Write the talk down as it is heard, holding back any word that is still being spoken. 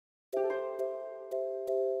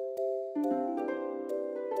Good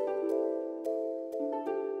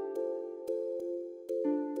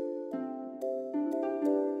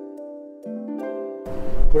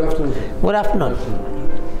afternoon. Good afternoon.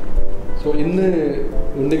 So, in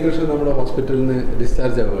Unnikrishnan, our hospital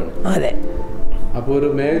discharge. Ade. അപ്പോൾ ഒരു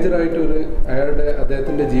മേജറായിട്ട് അയാളുടെ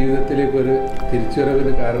അദ്ദേഹത്തിൻ്റെ ജീവിതത്തിലേക്ക് ഒരു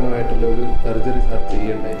തിരിച്ചുവരവിന് കാരണമായിട്ടുള്ള ഒരു സർജറി സാർ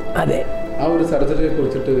ചെയ്യണ്ടായി. അതെ. ആ ഒരു സർജറിയെ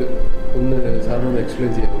കുറിച്ചിട്ട് ഒന്ന് സാറിനൊന്ന്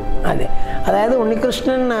എക്സ്പ്ലെയിൻ ചെയ്യാമോ? അതെ, അതായത്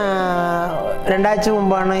ഉണ്ണികൃഷ്ണൻ 2 ആഴ്ച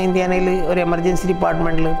മുമ്പാണ് ഇന്ത്യാനയിൽ ഒരു എമർജൻസി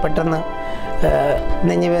ഡിപ്പാർട്ട്മെൻറ്റിൽ പെട്ടെന്ന്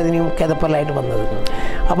നെഞ്ഞുവേദനയും കിതപ്പലായിട്ട് വന്നത്.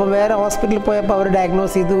 അപ്പോൾ വേറെ ഹോസ്പിറ്റലിൽ പോയപ്പോൾ അവർ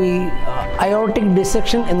ഡയഗ്നോസ് ചെയ്തു ഈ അയോട്ടിക്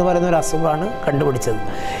ഡിസെക്ഷൻ എന്ന് പറയുന്ന ഒരു അസുഖമാണ് കണ്ടുപിടിച്ചത്.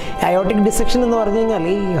 അയോട്ടിക് ഡിസെക്ഷൻ എന്ന് പറഞ്ഞു കഴിഞ്ഞാൽ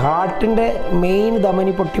ഈ ഹാർട്ടിൻ്റെ മെയിൻ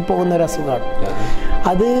ധമനി പൊട്ടിപ്പോകുന്ന ഒരു അസുഖമാണ്.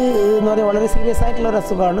 അത് എന്ന് പറഞ്ഞാൽ വളരെ സീരിയസ് ആയിട്ടുള്ള ഒരു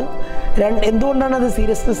അസുഖമാണ്. എന്തുകൊണ്ടാണ് അത്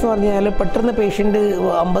സീരിയസ്നെസ് എന്ന് പറഞ്ഞു കഴിഞ്ഞാൽ പെട്ടെന്ന് പേഷ്യൻ്റ്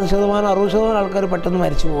 50% 60% ആൾക്കാർ പെട്ടെന്ന്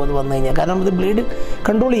മരിച്ചു പോകുന്നത് വന്നു കഴിഞ്ഞാൽ. കാരണം അത് ബ്ലീഡ്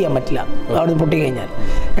കൺട്രോൾ ചെയ്യാൻ പറ്റില്ല അവിടെ പൊട്ടിക്കഴിഞ്ഞാൽ.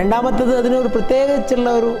 രണ്ടാമത്തത് അതിനൊരു പ്രത്യേകിച്ചുള്ള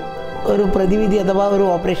ഒരു പ്രതിവിധി അഥവാ ഒരു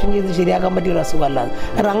ഓപ്പറേഷൻ ചെയ്ത് ശരിയാക്കാൻ പറ്റിയ ഒരു അസുഖമല്ല.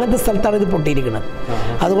 കാരണം അങ്ങനത്തെ സ്ഥലത്താണ് ഇത് പൊട്ടിയിരിക്കുന്നത്.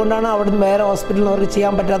 അതുകൊണ്ടാണ് അവിടെ വേറെ ഹോസ്പിറ്റലിൽ അവർക്ക്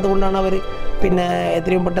ചെയ്യാൻ പറ്റാത്തത് കൊണ്ടാണ് അവർ പിന്നെ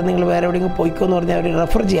എത്രയും പെട്ടെന്ന് നിങ്ങൾ വേറെ എവിടെയെങ്കിലും പോയിക്കോ എന്ന് പറഞ്ഞാൽ അവർ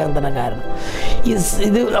റെഫർ ചെയ്യാൻ തന്നെ കാരണം.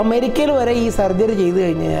 ഇത് അമേരിക്കയിൽ വരെ ഈ സർജറി ചെയ്ത്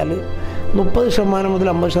കഴിഞ്ഞാൽ 30% മുതൽ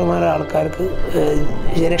 50% ആൾക്കാർക്ക്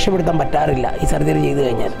രക്ഷപ്പെടുത്താൻ പറ്റാറില്ല ഈ സർജറി ചെയ്ത്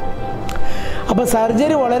കഴിഞ്ഞാൽ. അപ്പോൾ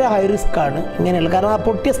സർജറി വളരെ ഹൈ റിസ്ക് ആണ് ഇങ്ങനെയുള്ള. കാരണം ആ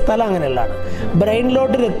പൊട്ടിയ സ്ഥലം അങ്ങനെയുള്ളതാണ്.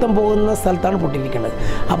 ബ്രെയിനിലോട്ട് രക്തം പോകുന്ന സ്ഥലത്താണ് പൊട്ടിയിരിക്കുന്നത്.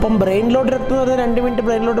 അപ്പം ബ്രെയിനിലോട്ട് രക്തം എന്ന് പറഞ്ഞാൽ 2 മിനിറ്റ്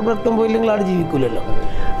ബ്രെയിനിലോട്ട് രക്തം പോയില്ലെങ്കിൽ ആൾ ജീവിക്കില്ലല്ലോ.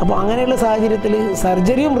 അപ്പോൾ അങ്ങനെയുള്ള സാഹചര്യത്തിൽ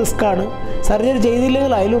സർജറിയും റിസ്ക്കാണ്, സർജറി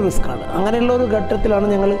ചെയ്തില്ലെങ്കിൽ അതിലും റിസ്ക്കാണ്. അങ്ങനെയുള്ള ഒരു ഘട്ടത്തിലാണ്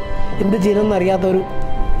ഞങ്ങൾ എന്ത് ചെയ്യണമെന്ന് അറിയാത്തൊരു.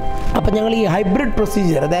 അപ്പം ഞങ്ങൾ ഈ ഹൈബ്രിഡ്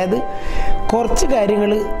പ്രൊസീജിയർ, അതായത് കുറച്ച്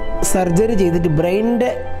കാര്യങ്ങൾ സർജറി ചെയ്തിട്ട്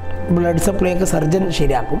ബ്രെയിനിൻ്റെ ബ്ലഡ് സപ്ലൈ ഒക്കെ സർജൻ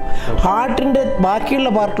ശരിയാക്കും. ഹാർട്ടിൻ്റെ ബാക്കിയുള്ള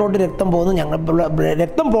പാർട്ടിലോട്ട് രക്തം പോകുന്നു. ഞങ്ങൾ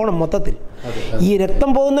രക്തം പോകണം മൊത്തത്തിൽ. ഈ രക്തം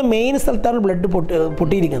പോകുന്ന മെയിൻ സ്ഥലത്താണ് ബ്ലഡ്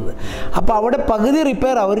പൊട്ടിയിരിക്കുന്നത്. അപ്പോൾ അവിടെ പകുതി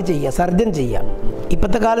റിപ്പയർ അവർ ചെയ്യുക, സർജൻ ചെയ്യുക.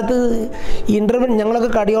 ഇപ്പോഴത്തെ കാലത്ത് ഞങ്ങളൊക്കെ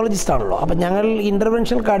കാർഡിയോളജിസ്റ്റ് ആണല്ലോ. അപ്പം ഞങ്ങൾ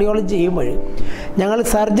ഇൻ്റർവെൻഷൻ കാർഡിയോളജി ചെയ്യുമ്പോൾ ഞങ്ങൾ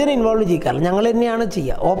സർജനെ ഇൻവോൾവ് ചെയ്യിക്കാറില്ല. ഞങ്ങൾ തന്നെയാണ്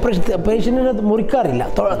ചെയ്യുക. പേഷ്യൻറ്റിനെ മുറിക്കാറില്ല,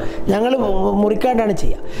 ഞങ്ങൾ മുറിക്കാണ്ടാണ്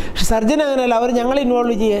ചെയ്യുക. പക്ഷെ സർജൻ അങ്ങനെയല്ല, അവർ ഞങ്ങൾ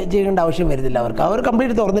ഇൻവോൾവ് ചെയ്യേണ്ട ആവശ്യം വരുന്നില്ല. അവർ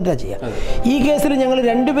കംപ്ലീറ്റ് തുറന്നിട്ടാണ് ചെയ്യുക. ഈ കേസിൽ ഞങ്ങൾ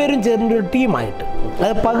 2 പേരും ചേർന്നൊരു ടീമായിട്ട്,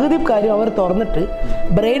 അത് പകുതി കാര്യം അവർ തുറന്നിട്ട്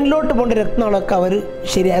ബ്രെയിനിലോട്ട് പോകേണ്ട രക്തങ്ങളൊക്കെ അവർ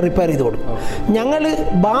ശരിയായി റിപ്പയർ ചെയ്ത് കൊടുക്കും. ഞങ്ങൾ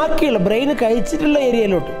ബാക്കിയുള്ള ബ്രെയിൻ കഴിച്ചിട്ടുള്ള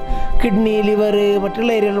ഏരിയയിലോട്ട്, കിഡ്നി, ലിവർ,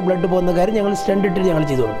 മറ്റുള്ള ഏരിയയിൽ ബ്ലഡ് പോകുന്ന കാര്യം ഞങ്ങൾ സ്റ്റണ്ട് ഇട്ട് ഞങ്ങൾ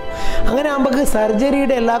ചെയ്തു കൊടുക്കും. അങ്ങനെ ആകുമ്പോൾ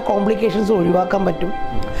സർജറിയുടെ എല്ലാ കോംപ്ലിക്കേഷൻസും ഒഴിവാക്കാൻ പറ്റും.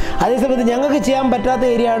 അതേസമയത്ത് ഞങ്ങൾക്ക് ചെയ്യാൻ പറ്റാത്ത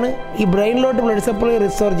ഏരിയയാണ് ഈ ബ്രെയിനിലോട്ട് ബ്ലഡ് സപ്ലൈ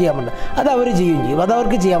റിസ്റ്റോർ ചെയ്യാൻ പറ്റും. അത് അവർ ചെയ്യും. അത്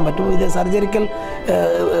അവർക്ക് ചെയ്യാൻ പറ്റും. ഇത് സർജറിക്കൽ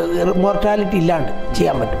മോർട്ടാലിറ്റി ഇല്ലാണ്ട്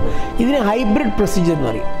ചെയ്യാൻ പറ്റും. ഇതിന് ഹൈബ്രിഡ് പ്രൊസീജിയർ എന്ന്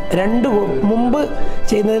പറയും. 2 മുമ്പ്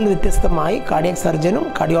ചെയ്യുന്നതിൽ വ്യത്യസ്തമായി കാർഡിയാക് സർജനും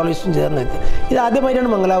കാർഡിയോളജിസ്റ്റും ചേർന്ന് ഇത് ആദ്യമായിട്ടാണ്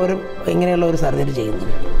മംഗലാപുരം ഇങ്ങനെയുള്ള ഒരു സർജറി ചെയ്യുന്നത്.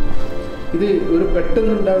 ഇത് ഒരു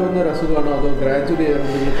പെട്ടെന്നുണ്ടാകുന്ന ഒരു അസുഖമാണോ അതോ ഗ്രാജുവലി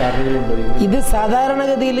എന്തെങ്കിലും കാരണങ്ങളുണ്ടോ? ഇത്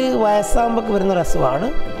സാധാരണഗതിയിൽ വയസ്സാകുമ്പോൾ വരുന്നൊരു അസുഖമാണ്.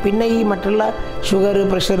 പിന്നെ ഈ മറ്റുള്ള ഷുഗർ,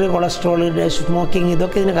 പ്രഷർ, കൊളസ്ട്രോൾ, സ്മോക്കിംഗ്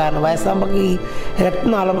ഇതൊക്കെ ഇതിന് കാരണം. വയസ്സാകുമ്പോൾ ഈ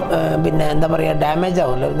രക്തനാളം പിന്നെ എന്താ പറയുക ഡാമേജ്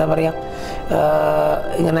ആവുമല്ലോ, എന്താ പറയുക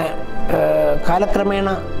ഇങ്ങനെ കാലക്രമേണ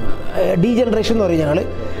ഡീജനറേഷൻ എന്ന് പറയും ഞങ്ങൾ.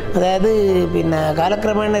 അതായത് പിന്നെ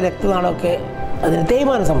കാലക്രമേണ രക്തനാളമൊക്കെ അതിന്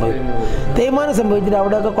തേയ്മാനം സംഭവിച്ചിട്ട്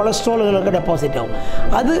അവിടെയൊക്കെ കൊളസ്ട്രോളുകളൊക്കെ ഡെപ്പോസിറ്റ് ആവും.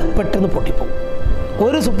 അത് പെട്ടെന്ന് പൊട്ടിപ്പോവും.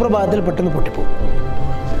 ഒരു സുപ്രഭാതത്തിൽ പെട്ടെന്ന് പൊട്ടിപ്പോവും.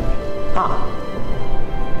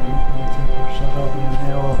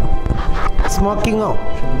 സ്മോക്കിങ്ങോ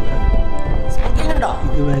ഉണ്ടോ?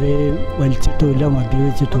 ഇതുവരെ വലിച്ചിട്ടുമില്ല,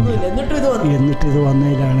 മദ്യപിച്ചിട്ടുമില്ല. എന്നിട്ട് ഇത്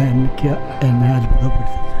വന്നതിലാണ് എന്നെ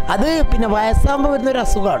അത്ഭുതപ്പെടുത്തി. അത് പിന്നെ വയസ്സാകുമ്പോൾ വരുന്നൊരു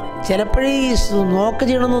അസുഖമാണ്. ചിലപ്പോഴേ ഈ നോക്ക്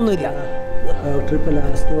ചെയ്യണമെന്നൊന്നുമില്ല.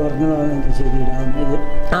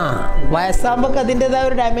 വയസ്സാകുമ്പോൾ അതിൻ്റെതായ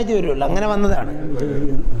ഒരു ഡാമേജ് വരുമല്ലോ, അങ്ങനെ വന്നതാണ്.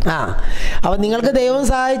 അപ്പം നിങ്ങൾക്ക് ദൈവം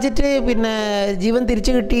സഹായിച്ചിട്ട് പിന്നെ ജീവൻ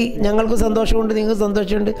തിരിച്ചു കിട്ടി. ഞങ്ങൾക്ക് സന്തോഷമുണ്ട്, നിങ്ങൾക്ക്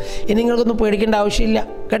സന്തോഷമുണ്ട്. ഇനി നിങ്ങൾക്കൊന്നും പേടിക്കേണ്ട ആവശ്യമില്ല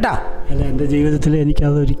കേട്ടാ. അല്ല, എൻ്റെ ജീവിതത്തിൽ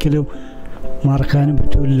എനിക്കതൊരിക്കലും മറക്കാനും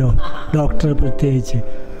പറ്റുമല്ലോ, ഡോക്ടറെ പ്രത്യേകിച്ച്.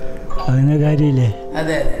 അതിന് കാര്യമില്ലേ?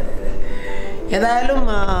 അതെ അതെ അതെ. ഏതായാലും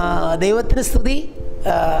ദൈവത്തിന് സ്തുതി.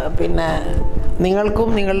 പിന്നെ നിങ്ങൾക്കും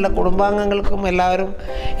നിങ്ങളുടെ കുടുംബാംഗങ്ങൾക്കും എല്ലാവരും,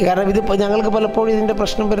 കാരണം ഇതിപ്പോൾ ഞങ്ങൾക്ക് പലപ്പോഴും ഇതിൻ്റെ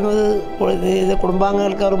പ്രശ്നം വരുന്നത് ഇത്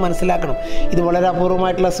കുടുംബാംഗങ്ങൾക്ക് അവർ മനസ്സിലാക്കണം. ഇത് വളരെ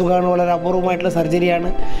അപൂർവമായിട്ടുള്ള അസുഖമാണ്, വളരെ അപൂർവമായിട്ടുള്ള സർജറിയാണ്.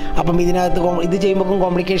 അപ്പം ഇതിനകത്ത് ഇത് ചെയ്യുമ്പോഴേക്കും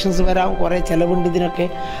കോംപ്ലിക്കേഷൻസ് വരാം, കുറേ ചിലവുണ്ട് ഇതിനൊക്കെ.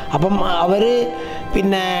 അപ്പം അവർ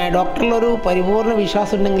പിന്നെ ഡോക്ടറിലൊരു പരിപൂർണ്ണ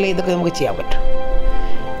വിശ്വാസം ഉണ്ടെങ്കിലേ ഇതൊക്കെ നമുക്ക് ചെയ്യാൻ പറ്റും.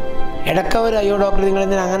 ഇടയ്ക്ക് അവർ അയ്യോ ഡോക്ടർ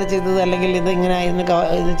നിങ്ങളെന്തിനാ അങ്ങനെ ചെയ്തത്, അല്ലെങ്കിൽ ഇത് ഇങ്ങനെ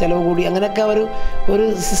ഇതിന് ചിലവ് കൂടി, അങ്ങനെയൊക്കെ ഒരു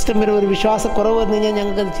സിസ്റ്റം വരും. ഒരു വിശ്വാസക്കുറവ് വന്നു കഴിഞ്ഞാൽ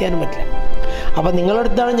ഞങ്ങൾക്കത് ചെയ്യാനും പറ്റില്ല. അപ്പം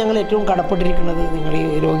നിങ്ങളടുത്താണ് ഞങ്ങൾ ഏറ്റവും കടപ്പെട്ടിരിക്കുന്നത്. നിങ്ങൾ ഈ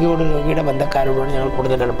രോഗിയുടെ ബന്ധക്കാരോടാണ് ഞങ്ങൾ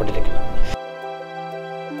കൂടുതൽ കടപ്പെട്ടിരിക്കുന്നത്.